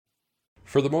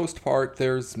For the most part,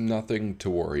 there's nothing to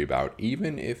worry about,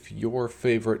 even if your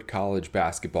favorite college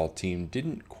basketball team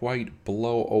didn't quite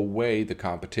blow away the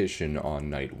competition on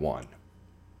night one.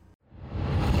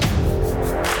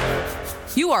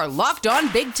 You are Locked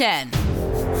On Big Ten,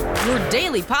 your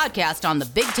daily podcast on the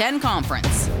Big Ten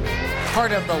Conference.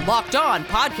 Part of the Locked On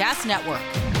Podcast Network,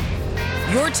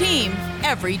 your team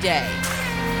every day.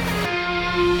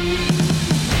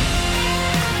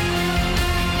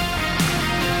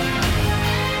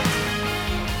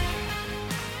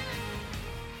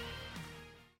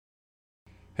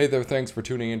 Hey there, thanks for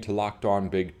tuning in to Locked On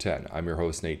Big Ten. I'm your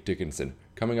host, Nate Dickinson.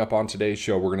 Coming up on today's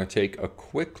show, we're going to take a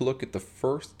quick look at the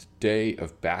first day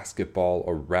of basketball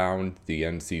around the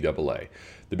NCAA.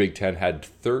 The Big Ten had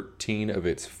 13 of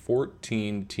its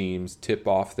 14 teams tip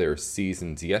off their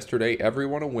seasons yesterday,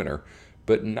 everyone a winner,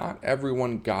 but not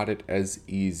everyone got it as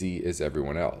easy as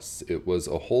everyone else. It was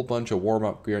a whole bunch of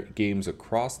warm-up games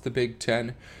across the Big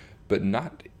Ten, but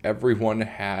not everyone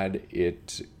had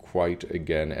it quite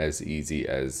again as easy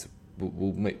as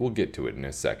we'll get to it in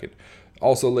a second.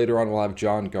 Also later on we'll have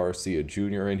John Garcia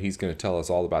Jr. and he's going to tell us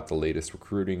all about the latest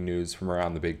recruiting news from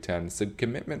around the Big Ten, some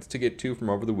commitments to get to from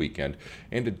over the weekend,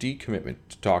 and a decommitment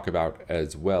to talk about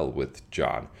as well with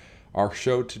John. Our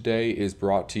show today is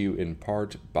brought to you in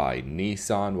part by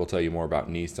Nissan. We'll tell you more about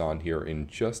Nissan here in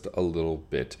just a little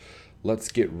bit.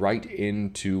 Let's get right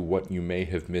into what you may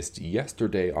have missed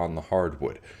yesterday on the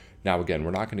hardwood. Now again, we're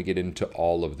not going to get into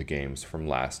all of the games from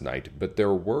last night, but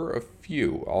there were a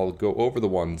few. I'll go over the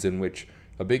ones in which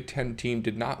a Big Ten team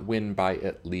did not win by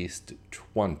at least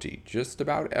 20. Just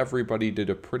about everybody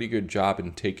did a pretty good job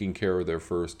in taking care of their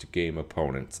first game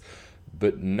opponents,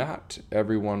 but not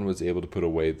everyone was able to put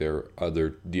away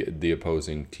the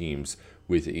opposing teams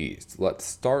with ease. Let's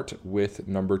start with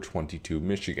number 22,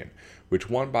 Michigan, which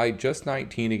won by just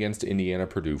 19 against Indiana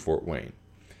Purdue Fort Wayne.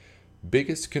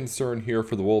 Biggest concern here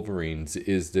for the Wolverines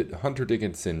is that Hunter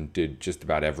Dickinson did just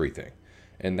about everything,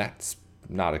 and that's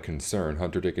not a concern.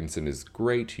 Hunter Dickinson is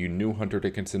great. You knew Hunter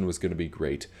Dickinson was going to be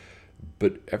great,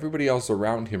 but everybody else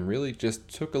around him really just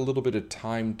took a little bit of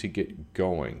time to get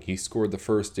going. He scored the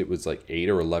first, it was like 8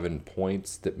 or 11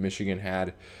 points that Michigan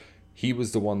had. He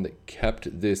was the one that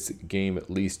kept this game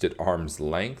at least at arm's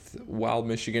length while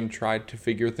Michigan tried to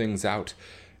figure things out,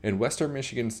 and Western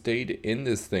Michigan stayed in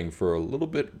this thing for a little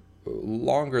bit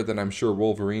longer than I'm sure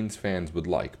Wolverines fans would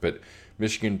like, but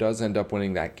Michigan does end up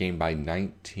winning that game by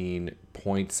 19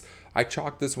 points. I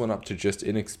chalk this one up to just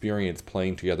inexperience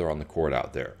playing together on the court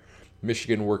out there.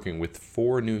 Michigan working with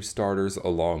 4 new starters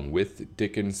along with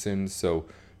Dickinson, so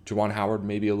Juwan Howard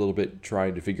maybe a little bit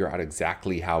trying to figure out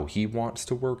exactly how he wants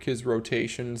to work his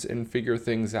rotations and figure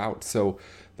things out, so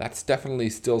that's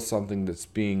definitely still something that's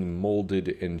being molded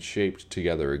and shaped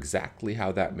together, exactly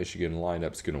how that Michigan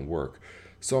lineup's going to work.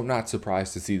 So I'm not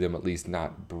surprised to see them at least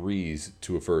not breeze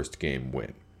to a first game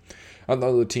win.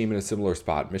 Another team in a similar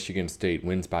spot, Michigan State,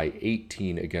 wins by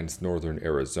 18 against Northern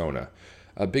Arizona.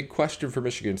 A big question for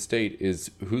Michigan State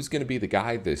is who's going to be the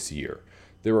guy this year?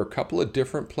 There were a couple of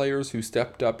different players who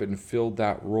stepped up and filled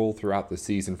that role throughout the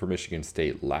season for Michigan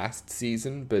State last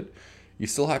season, but you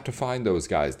still have to find those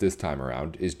guys this time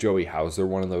around. Is Joey Hauser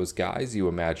one of those guys? You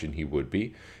imagine he would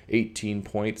be. 18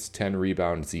 points, 10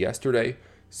 rebounds yesterday.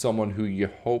 Someone who you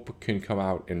hope can come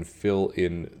out and fill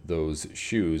in those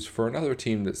shoes for another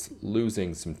team that's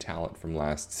losing some talent from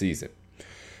last season.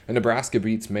 And Nebraska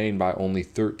beats Maine by only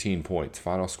 13 points.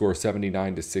 Final score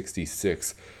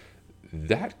 79-66.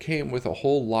 That came with a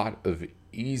whole lot of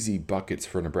easy buckets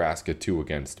for Nebraska too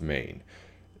against Maine.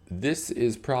 This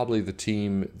is probably the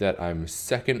team that I'm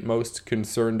second most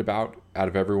concerned about out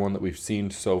of everyone that we've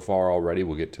seen so far already.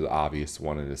 We'll get to the obvious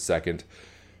one in a second.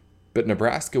 But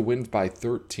Nebraska wins by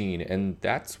 13, and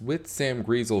that's with Sam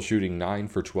Griesel shooting 9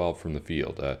 for 12 from the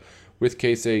field. With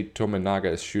Keisei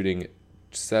Tominaga shooting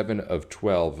 7 of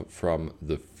 12 from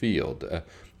the field.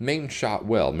 Maine shot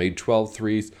well, made 12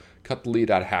 threes, cut the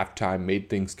lead at halftime, made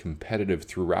things competitive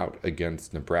throughout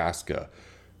against Nebraska.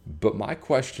 But my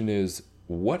question is,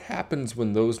 what happens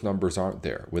when those numbers aren't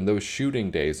there? When those shooting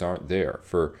days aren't there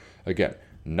for, again,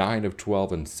 9 of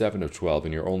 12 and 7 of 12,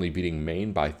 and you're only beating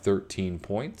Maine by 13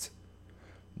 points?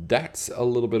 That's a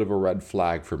little bit of a red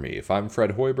flag for me. If I'm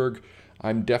Fred Hoiberg,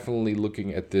 I'm definitely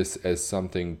looking at this as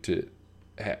something to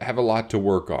have a lot to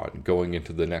work on going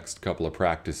into the next couple of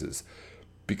practices,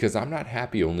 because I'm not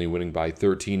happy only winning by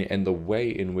 13, and the way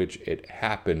in which it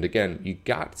happened. Again, you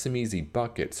got some easy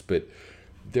buckets, but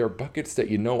they're buckets that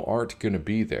you know aren't going to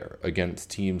be there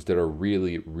against teams that are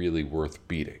really, really worth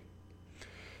beating.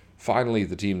 Finally,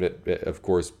 the team that, of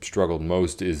course, struggled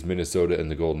most is Minnesota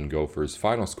and the Golden Gophers.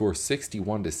 Final score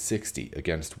 61-60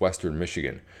 against Western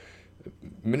Michigan.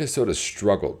 Minnesota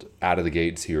struggled out of the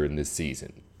gates here in this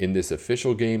season. In this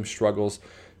official game, struggles,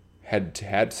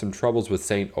 had some troubles with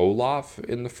St. Olaf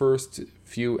in the first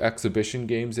few exhibition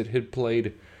games it had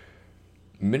played.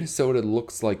 Minnesota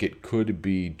looks like it could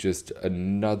be just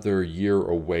another year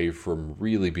away from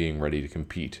really being ready to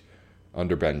compete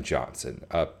under Ben Johnson.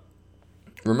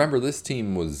 Remember, this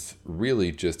team was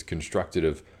really just constructed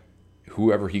of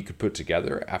whoever he could put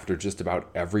together after just about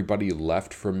everybody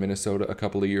left from Minnesota a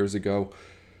couple of years ago.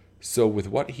 So with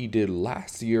what he did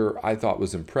last year, I thought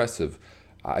was impressive.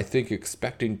 I think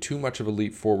expecting too much of a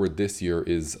leap forward this year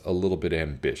is a little bit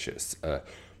ambitious.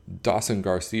 Dawson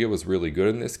Garcia was really good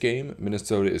in this game.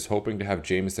 Minnesota is hoping to have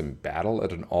Jamison Battle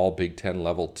at an all Big Ten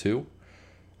level too.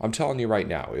 I'm telling you right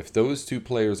now, if those two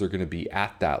players are going to be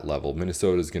at that level,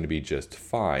 Minnesota is going to be just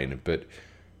fine. But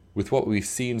with what we've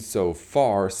seen so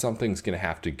far, something's going to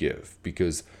have to give,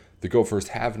 because the Gophers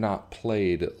have not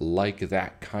played like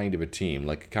that kind of a team,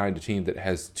 like a kind of team that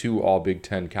has two all Big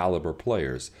Ten caliber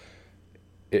players,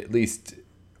 at least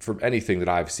from anything that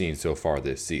I've seen so far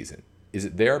this season. Is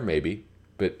it there? Maybe,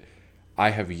 but I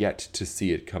have yet to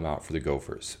see it come out for the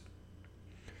Gophers.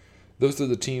 Those are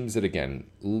the teams that, again,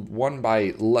 won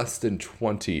by less than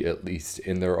 20 at least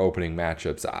in their opening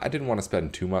matchups. I didn't want to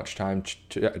spend too much time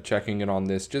checking in on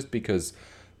this, just because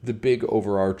the big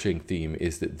overarching theme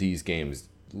is that these games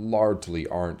largely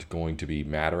aren't going to be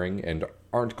mattering and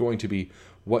aren't going to be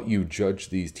what you judge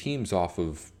these teams off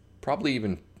of probably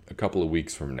even a couple of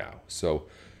weeks from now. So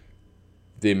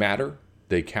they matter,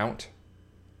 they count,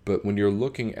 but when you're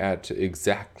looking at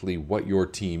exactly what your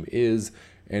team is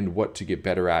and what to get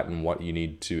better at and what you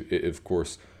need to, of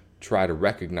course, try to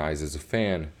recognize as a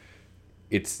fan,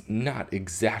 it's not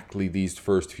exactly these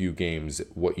first few games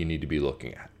what you need to be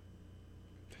looking at.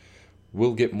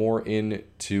 We'll get more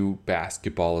into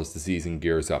basketball as the season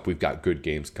gears up. We've got good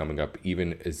games coming up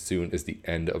even as soon as the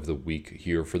end of the week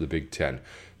here for the Big Ten.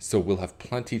 So we'll have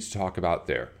plenty to talk about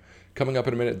there. Coming up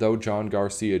in a minute, though, John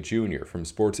Garcia Jr. from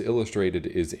Sports Illustrated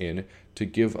is in to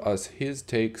give us his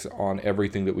takes on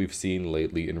everything that we've seen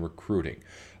lately in recruiting.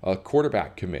 A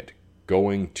quarterback commit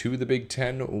going to the Big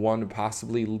Ten, one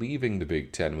possibly leaving the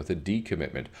Big Ten with a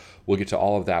decommitment. We'll get to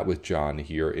all of that with John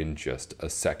here in just a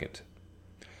second.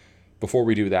 Before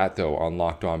we do that, though, on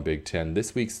Locked On Big Ten,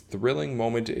 this week's thrilling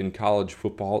moment in college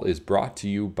football is brought to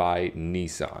you by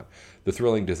Nissan. The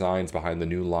thrilling designs behind the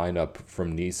new lineup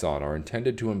from Nissan are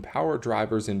intended to empower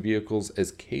drivers in vehicles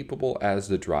as capable as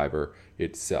the driver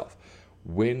itself.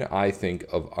 When I think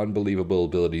of unbelievable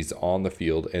abilities on the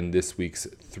field and this week's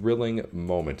thrilling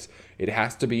moments, it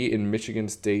has to be in Michigan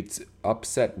State's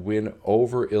upset win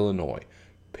over Illinois.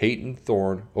 Peyton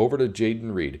Thorne over to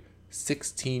Jaden Reed,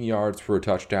 16 yards for a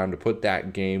touchdown to put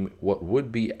that game what would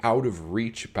be out of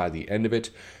reach by the end of it,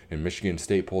 and Michigan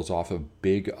State pulls off a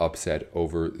big upset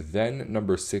over then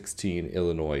number 16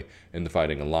 Illinois in the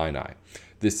Fighting Illini.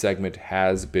 This segment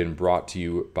has been brought to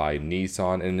you by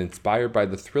Nissan and inspired by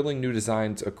the thrilling new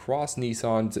designs across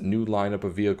Nissan's new lineup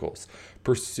of vehicles.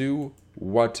 Pursue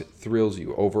what thrills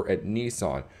you over at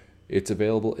Nissan. It's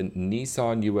available at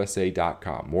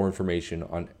nissanusa.com. More information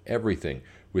on everything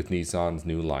with Nissan's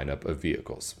new lineup of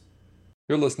vehicles.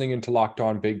 You're listening into Locked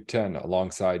On Big Ten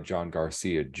alongside John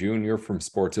Garcia Jr. from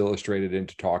Sports Illustrated, and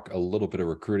to talk a little bit of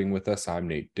recruiting with us, I'm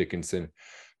Nate Dickinson.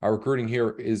 Our recruiting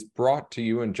here is brought to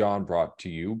you, and John brought to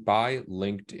you, by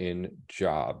LinkedIn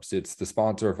Jobs. It's the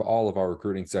sponsor of all of our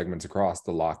recruiting segments across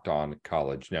the Locked On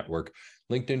College Network.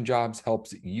 LinkedIn Jobs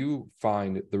helps you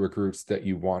find the recruits that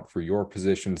you want for your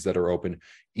positions that are open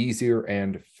easier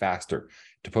and faster.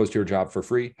 To post your job for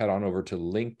free, head on over to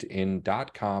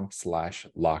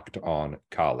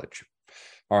linkedin.com/lockedoncollege.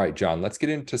 All right, John, let's get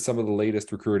into some of the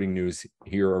latest recruiting news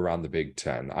here around the Big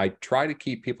Ten. I try to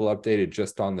keep people updated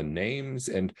just on the names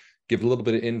and give a little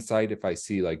bit of insight if I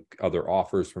see like other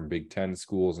offers from Big Ten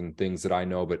schools and things that I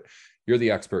know, but you're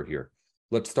the expert here.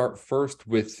 Let's start first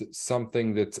with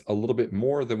something that's a little bit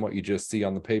more than what you just see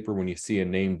on the paper when you see a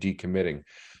name decommitting.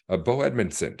 Bo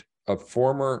Edmondson, a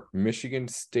former Michigan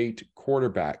State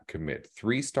quarterback commit,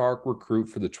 3-star recruit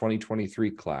for the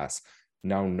 2023 class,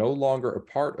 now no longer a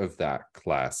part of that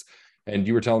class. And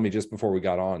you were telling me just before we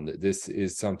got on that this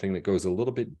is something that goes a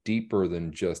little bit deeper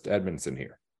than just Edmondson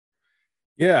here.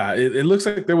 Yeah, it looks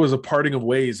like there was a parting of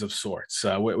ways of sorts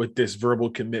with this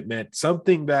verbal commitment,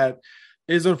 something that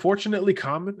is unfortunately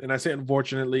common. And I say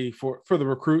unfortunately for the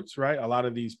recruits, right? A lot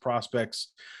of these prospects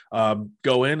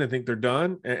go in and think they're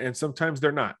done, and sometimes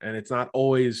they're not. And it's not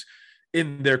always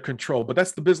in their control. But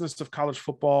that's the business of college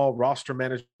football, roster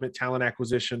management, talent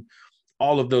acquisition,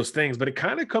 all of those things. But it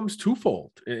kind of comes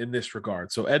twofold in this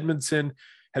regard. So Edmondson,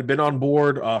 had been on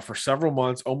board for several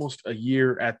months, almost a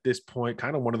year at this point,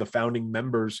 kind of one of the founding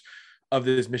members of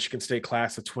this Michigan State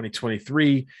class of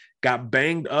 2023, got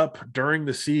banged up during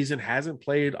the season, hasn't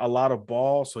played a lot of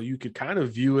ball. So you could kind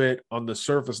of view it on the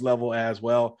surface level as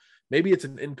well. Maybe it's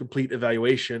an incomplete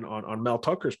evaluation on Mel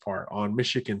Tucker's part, on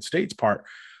Michigan State's part.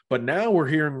 But now we're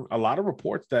hearing a lot of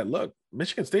reports that, look,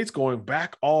 Michigan State's going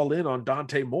back all in on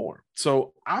Dante Moore.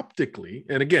 So optically,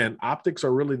 and again, optics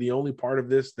are really the only part of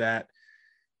this that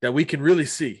we can really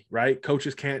see, right?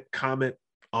 Coaches can't comment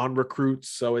on recruits,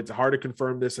 so it's hard to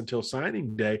confirm this until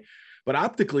signing day. But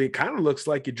optically, it kind of looks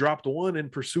like you dropped one in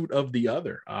pursuit of the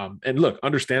other. And look,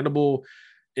 understandable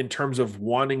in terms of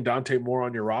wanting Dante Moore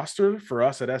on your roster. For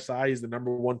us at SI, he's the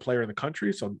number one player in the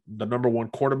country, so the number one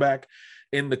quarterback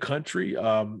in the country,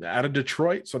 out of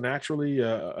Detroit. So naturally,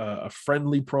 a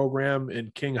friendly program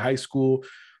in King High School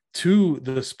to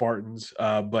the Spartans.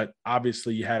 But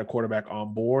obviously, you had a quarterback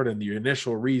on board, and the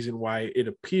initial reason why it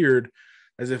appeared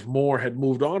as if Moore had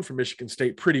moved on from Michigan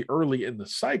State pretty early in the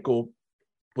cycle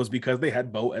was because they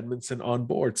had Bo Edmondson on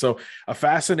board. So a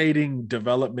fascinating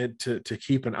development to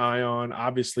keep an eye on,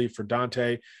 obviously, for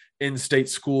Dante. In-state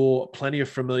school, plenty of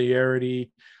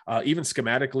familiarity, even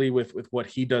schematically with what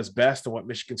he does best and what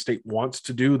Michigan State wants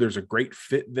to do. There's a great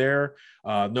fit there,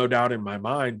 no doubt in my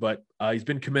mind, but he's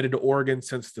been committed to Oregon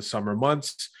since the summer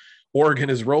months. Oregon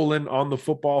is rolling on the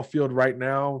football field right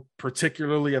now,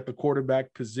 particularly at the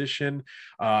quarterback position.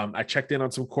 I checked in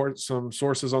on some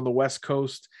sources on the West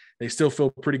Coast. They still feel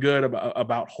pretty good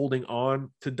about holding on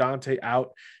to Dante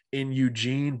out in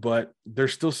Eugene, but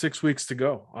there's still 6 weeks to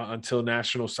go until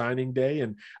National Signing Day.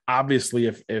 And obviously,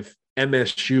 if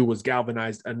MSU was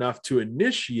galvanized enough to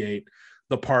initiate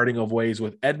the parting of ways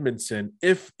with Edmondson,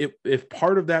 if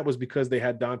part of that was because they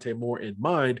had Dante Moore in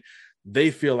mind,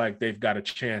 they feel like they've got a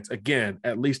chance, again,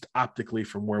 at least optically,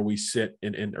 from where we sit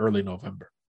in early November.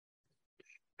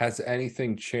 Has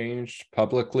anything changed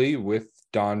publicly with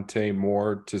Dante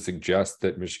Moore to suggest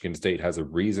that Michigan State has a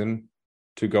reason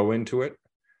to go into it?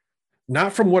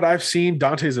 Not from what I've seen.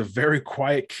 Dante's a very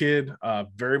quiet kid,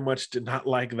 very much did not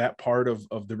like that part of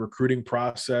the recruiting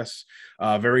process,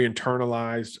 very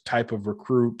internalized type of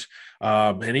recruit.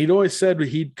 And he'd always said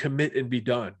he'd commit and be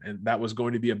done, and that was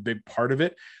going to be a big part of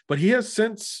it. But he has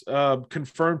since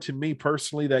confirmed to me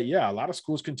personally that, yeah, a lot of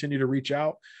schools continue to reach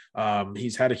out.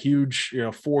 He's had a huge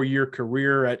 4-year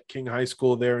career at King High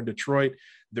School there in Detroit.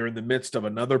 They're in the midst of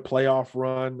another playoff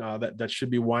run that should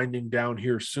be winding down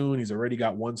here soon. He's already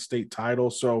got one state title.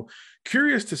 So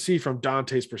curious to see from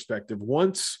Dante's perspective,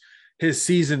 once his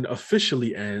season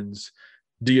officially ends,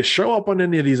 do you show up on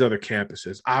any of these other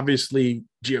campuses? Obviously,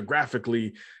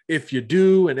 geographically, if you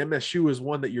do, and MSU is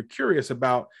one that you're curious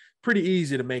about, pretty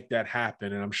easy to make that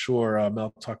happen. And I'm sure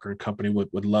Mel Tucker and company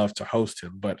would love to host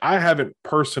him. But I haven't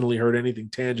personally heard anything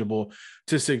tangible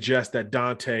to suggest that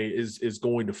Dante is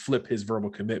going to flip his verbal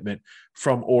commitment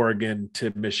from Oregon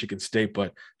to Michigan State.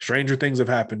 But stranger things have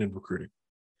happened in recruiting.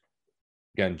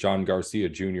 Again, John Garcia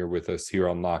Jr. with us here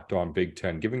on Locked On Big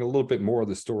Ten, giving a little bit more of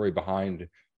the story behind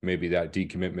maybe that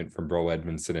decommitment from Bo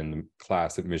Edmondson in the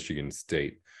class at Michigan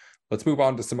State. Let's move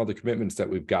on to some other commitments that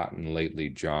we've gotten lately,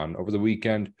 John. Over the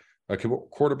weekend, a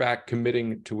quarterback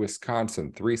committing to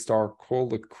Wisconsin, 3-star Cole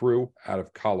LaCrue out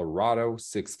of Colorado,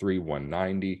 6'3",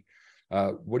 190.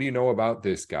 What do you know about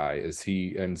this guy as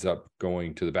he ends up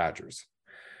going to the Badgers?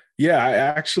 Yeah, I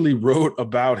actually wrote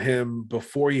about him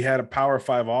before he had a Power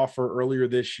 5 offer earlier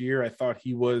this year. I thought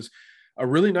he was a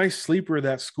really nice sleeper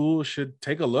that school should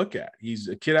take a look at. He's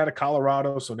a kid out of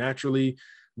Colorado, so naturally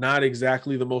not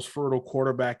exactly the most fertile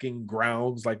quarterbacking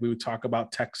grounds like we would talk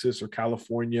about Texas or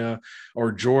California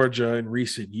or Georgia in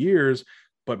recent years.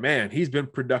 But man, he's been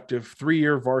productive,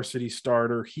 3-year varsity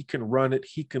starter. He can run it.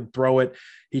 He can throw it.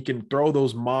 He can throw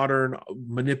those modern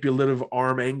manipulative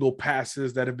arm angle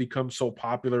passes that have become so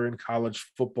popular in college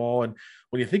football. And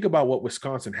when you think about what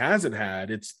Wisconsin hasn't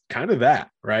had, it's kind of that,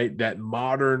 right? That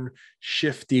modern,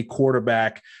 shifty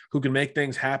quarterback who can make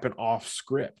things happen off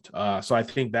script. So I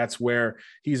think that's where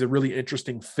he's a really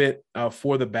interesting fit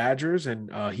for the Badgers.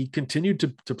 And he continued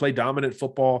to play dominant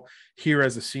football here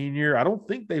as a senior. I don't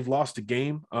think they've lost a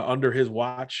game under his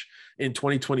watch in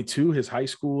 2022, his high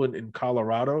school in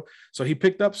Colorado. So he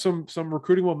picked up some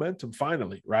recruiting momentum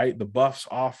finally, right? The Buffs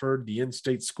offered the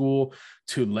in-state school,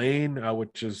 Tulane,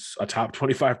 which is a top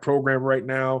 25 program right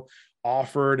now,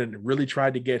 offered and really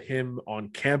tried to get him on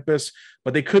campus,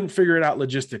 but they couldn't figure it out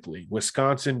logistically.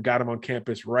 Wisconsin got him on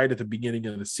campus right at the beginning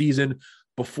of the season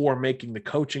before making the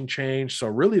coaching change. So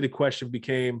really the question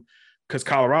became, because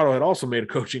Colorado had also made a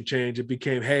coaching change, it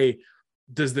became, hey,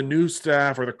 does the new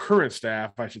staff, or the current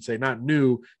staff, I should say, not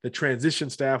new, the transition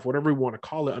staff, whatever we want to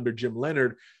call it under Jim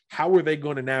Leonhard, how are they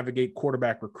going to navigate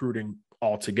quarterback recruiting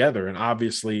altogether? And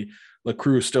obviously,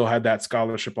 LaCruz still had that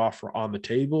scholarship offer on the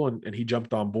table, and he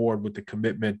jumped on board with the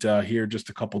commitment here just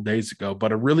a couple days ago.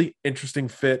 But a really interesting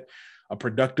fit, a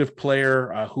productive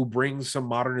player who brings some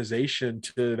modernization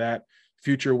to that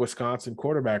future Wisconsin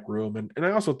quarterback room. And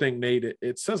I also think, Nate,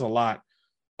 it says a lot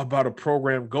about a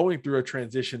program going through a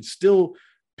transition, still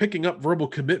picking up verbal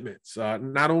commitments,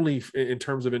 not only in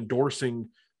terms of endorsing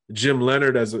Jim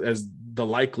Leonhard as the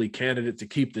likely candidate to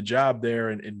keep the job there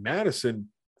in Madison,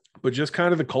 but just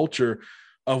kind of the culture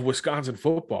of Wisconsin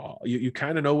football. You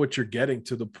kind of know what you're getting,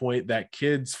 to the point that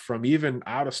kids from even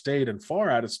out of state and far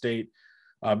out of state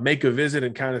make a visit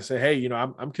and kind of say, hey,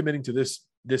 I'm committing to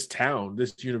this town,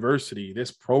 this university,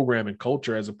 this program and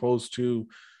culture, as opposed to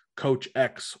Coach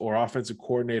X or offensive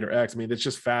coordinator X. I mean, it's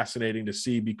just fascinating to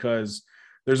see, because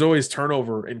there's always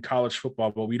turnover in college football,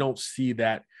 but we don't see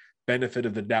that benefit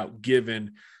of the doubt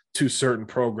given to certain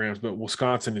programs. But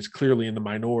Wisconsin is clearly in the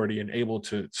minority and able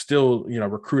to still,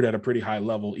 recruit at a pretty high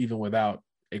level, even without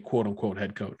a quote unquote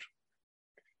head coach.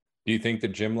 Do you think that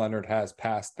Jim Leonhard has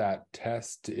passed that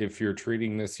test, if you're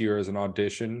treating this year as an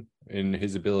audition, in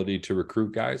his ability to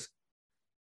recruit guys?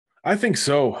 I think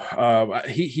so.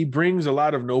 He brings a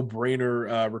lot of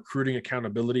no-brainer recruiting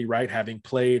accountability, right? Having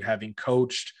played, having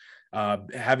coached,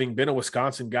 having been a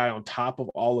Wisconsin guy on top of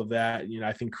all of that,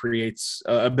 I think creates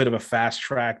a bit of a fast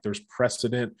track. There's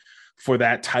precedent for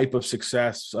that type of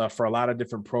success for a lot of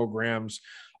different programs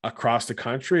across the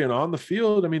country. And on the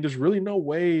field, I mean, there's really no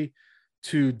way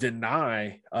to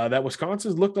deny that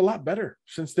Wisconsin's looked a lot better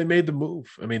since they made the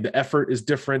move. I mean, the effort is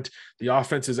different. The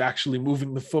offense is actually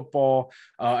moving the football,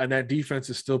 and that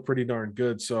defense is still pretty darn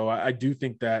good. So I do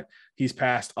think that he's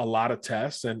passed a lot of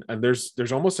tests, and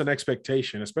there's almost an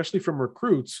expectation, especially from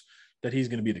recruits, that he's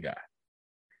going to be the guy.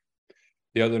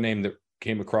 The other name that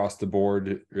came across the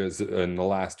board is, in the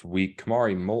last week,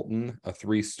 Kamari Moulton, a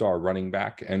 3-star running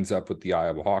back, ends up with the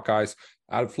Iowa Hawkeyes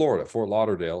out of Florida, Fort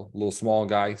Lauderdale. A little small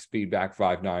guy, speed back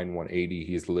 5'9", 180.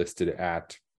 He's listed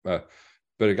at, but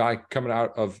a guy coming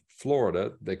out of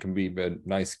Florida that can be a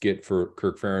nice get for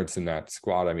Kirk Ferentz in that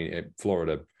squad. I mean,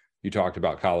 Florida, you talked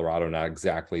about Colorado, not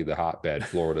exactly the hotbed.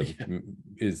 Florida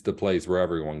is the place where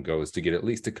everyone goes to get at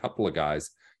least a couple of guys.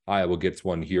 Iowa gets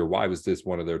one here. Why was this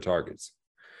one of their targets?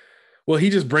 Well,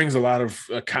 he just brings a lot of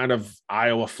kind of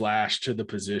Iowa flash to the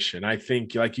position. I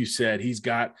think, like you said, he's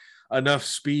got enough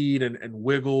speed and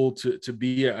wiggle to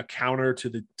be a counter to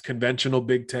the conventional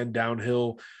Big Ten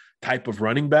downhill type of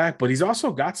running back, but he's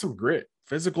also got some grit.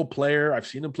 Physical player. I've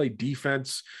seen him play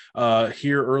defense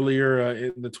here earlier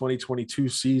in the 2022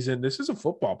 season. This is a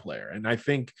football player. And I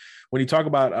think when you talk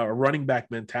about a running back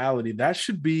mentality, that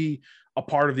should be a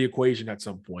part of the equation at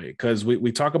some point, because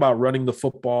we talk about running the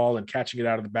football and catching it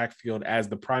out of the backfield as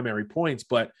the primary points.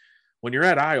 But when you're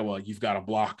at Iowa, you've got to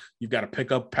block, you've got to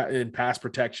pick up in pass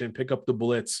protection, pick up the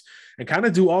blitz, and kind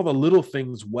of do all the little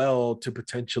things well to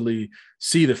potentially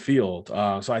see the field.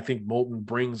 So I think Moulton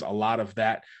brings a lot of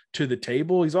that to the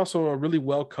table. He's also a really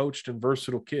well-coached and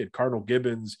versatile kid. Cardinal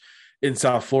Gibbons in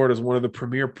South Florida is one of the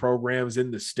premier programs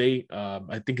in the state.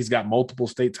 I think he's got multiple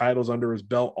state titles under his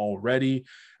belt already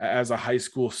as a high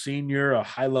school senior, a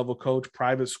high-level coach,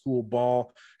 private school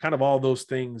ball, kind of all those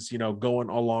things, going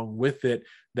along with it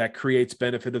that creates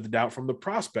benefit of the doubt from the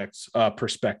prospects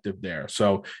perspective there.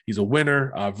 So he's a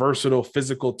winner, versatile,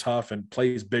 physical, tough, and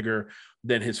plays bigger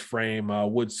than his frame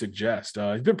would suggest.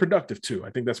 He's been productive too. I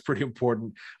think that's pretty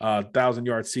important.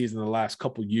 1,000-yard season in the last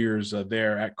couple years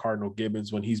there at Cardinal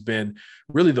Gibbons, when he's been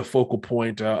really the focal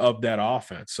point of that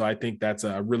offense. So I think that's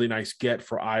a really nice get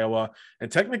for Iowa,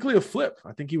 and technically a flip.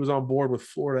 I think he was on board with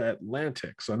Florida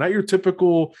Atlantic. So not your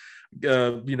typical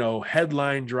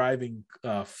headline driving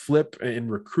flip in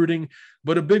recruiting,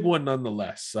 but a big one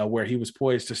nonetheless, where he was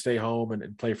poised to stay home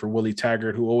and play for Willie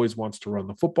Taggart, who always wants to run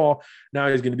the football. Now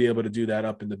he's going to be able to do that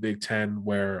up in the Big Ten,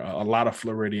 where a lot of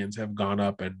Floridians have gone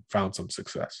up and found some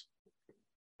success.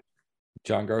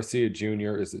 John Garcia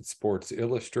Jr. is at Sports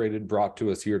Illustrated, brought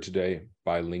to us here today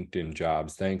by LinkedIn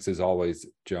Jobs. Thanks as always,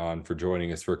 John, for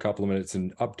joining us for a couple of minutes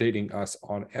and updating us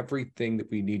on everything that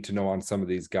we need to know on some of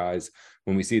these guys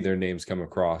when we see their names come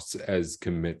across as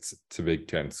commits to Big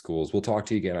Ten schools. We'll talk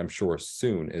to you again, I'm sure,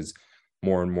 soon as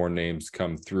more and more names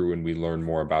come through and we learn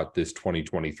more about this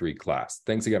 2023 class.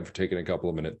 Thanks again for taking a couple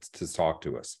of minutes to talk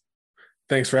to us.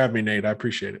 Thanks for having me, Nate. I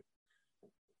appreciate it.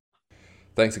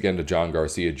 Thanks again to John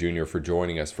Garcia Jr. for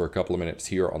joining us for a couple of minutes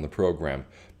here on the program.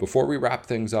 Before we wrap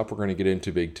things up, we're going to get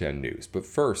into Big Ten news. But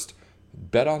first,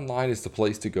 BetOnline is the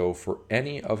place to go for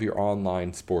any of your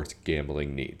online sports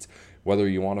gambling needs. Whether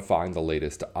you want to find the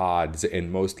latest odds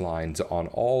and most lines on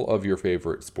all of your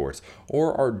favorite sports,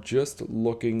 or are just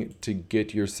looking to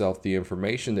get yourself the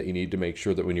information that you need to make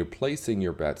sure that when you're placing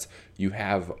your bets, you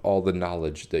have all the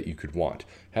knowledge that you could want,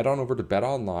 head on over to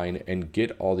BetOnline and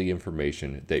get all the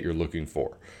information that you're looking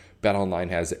for. BetOnline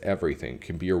has everything,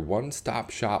 can be your one-stop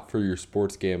shop for your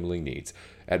sports gambling needs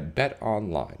at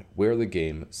BetOnline, where the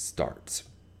game starts.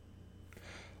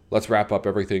 Let's wrap up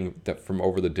everything that from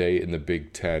over the day in the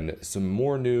Big Ten. Some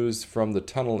more news from the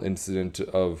tunnel incident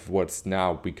of what's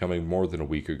now becoming more than a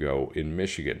week ago in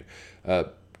Michigan.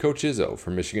 Coach Izzo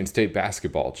from Michigan State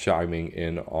basketball chiming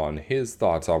in on his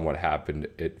thoughts on what happened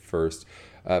at first.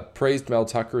 Praised Mel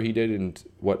Tucker, he did, and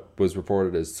what was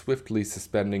reported as swiftly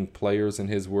suspending players, in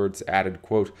his words, added,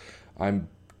 quote, "I'm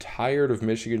tired of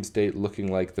Michigan State looking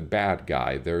like the bad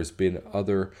guy. There's been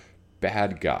other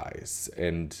bad guys."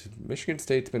 And Michigan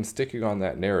State's been sticking on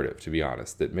that narrative, to be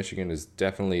honest, that Michigan is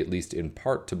definitely, at least in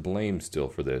part, to blame still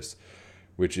for this,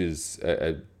 which is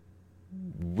a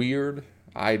weird,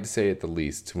 I'd say at the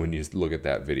least, when you look at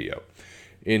that video.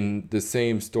 In the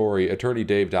same story, attorney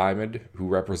Dave Diamond, who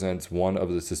represents one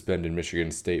of the suspended Michigan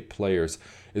State players,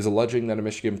 is alleging that a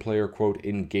Michigan player, quote,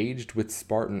 engaged with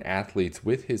Spartan athletes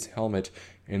with his helmet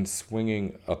and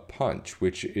swinging a punch,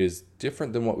 which is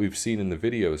different than what we've seen in the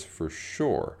videos for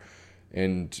sure.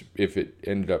 And if it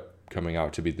ended up coming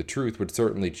out to be the truth, would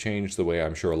certainly change the way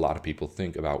I'm sure a lot of people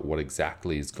think about what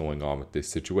exactly is going on with this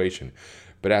situation.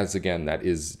 But as again, that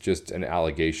is just an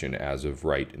allegation as of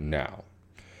right now.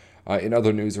 In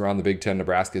other news around the Big Ten,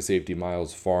 Nebraska safety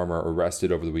Miles Farmer arrested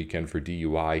over the weekend for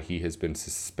DUI. He has been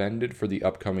suspended for the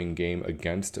upcoming game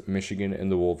against Michigan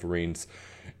and the Wolverines.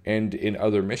 And in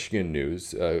other Michigan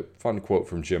news, a fun quote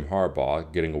from Jim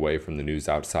Harbaugh, getting away from the news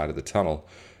outside of the tunnel.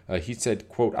 He said,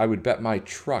 quote, "I would bet my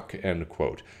truck," end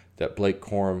quote, that Blake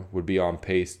Corum would be on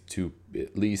pace to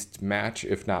at least match,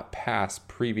 if not pass,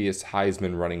 previous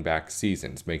Heisman running back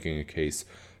seasons, making a case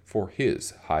for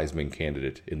his Heisman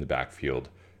candidate in the backfield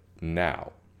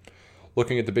now.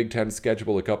 Looking at the Big Ten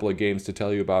schedule, a couple of games to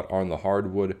tell you about on the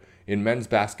hardwood. In men's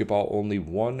basketball, only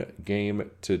one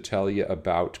game to tell you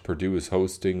about. Purdue is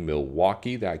hosting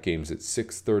Milwaukee. That game's at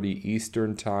 6:30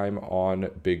 Eastern Time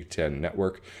on Big Ten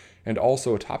Network. And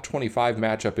also a top 25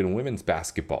 matchup in women's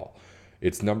basketball.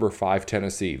 It's number 5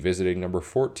 Tennessee visiting number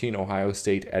 14 Ohio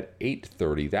State at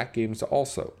 8:30. That game's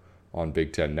also on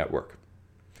Big Ten Network.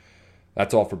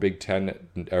 That's all for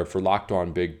for Locked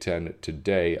On Big Ten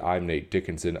today. I'm Nate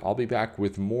Dickinson. I'll be back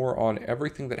with more on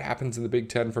everything that happens in the Big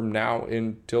Ten from now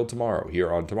until tomorrow,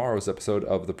 here on tomorrow's episode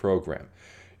of the program.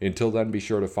 Until then, be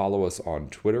sure to follow us on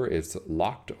Twitter. It's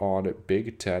Locked On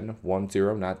Big Ten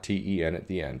 10, not TEN at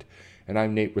the end. And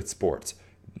I'm Nate with Sports.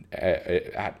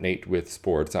 At Nate with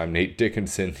Sports, I'm Nate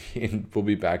Dickinson, and we'll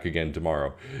be back again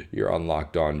tomorrow here on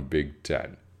Locked On Big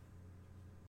Ten.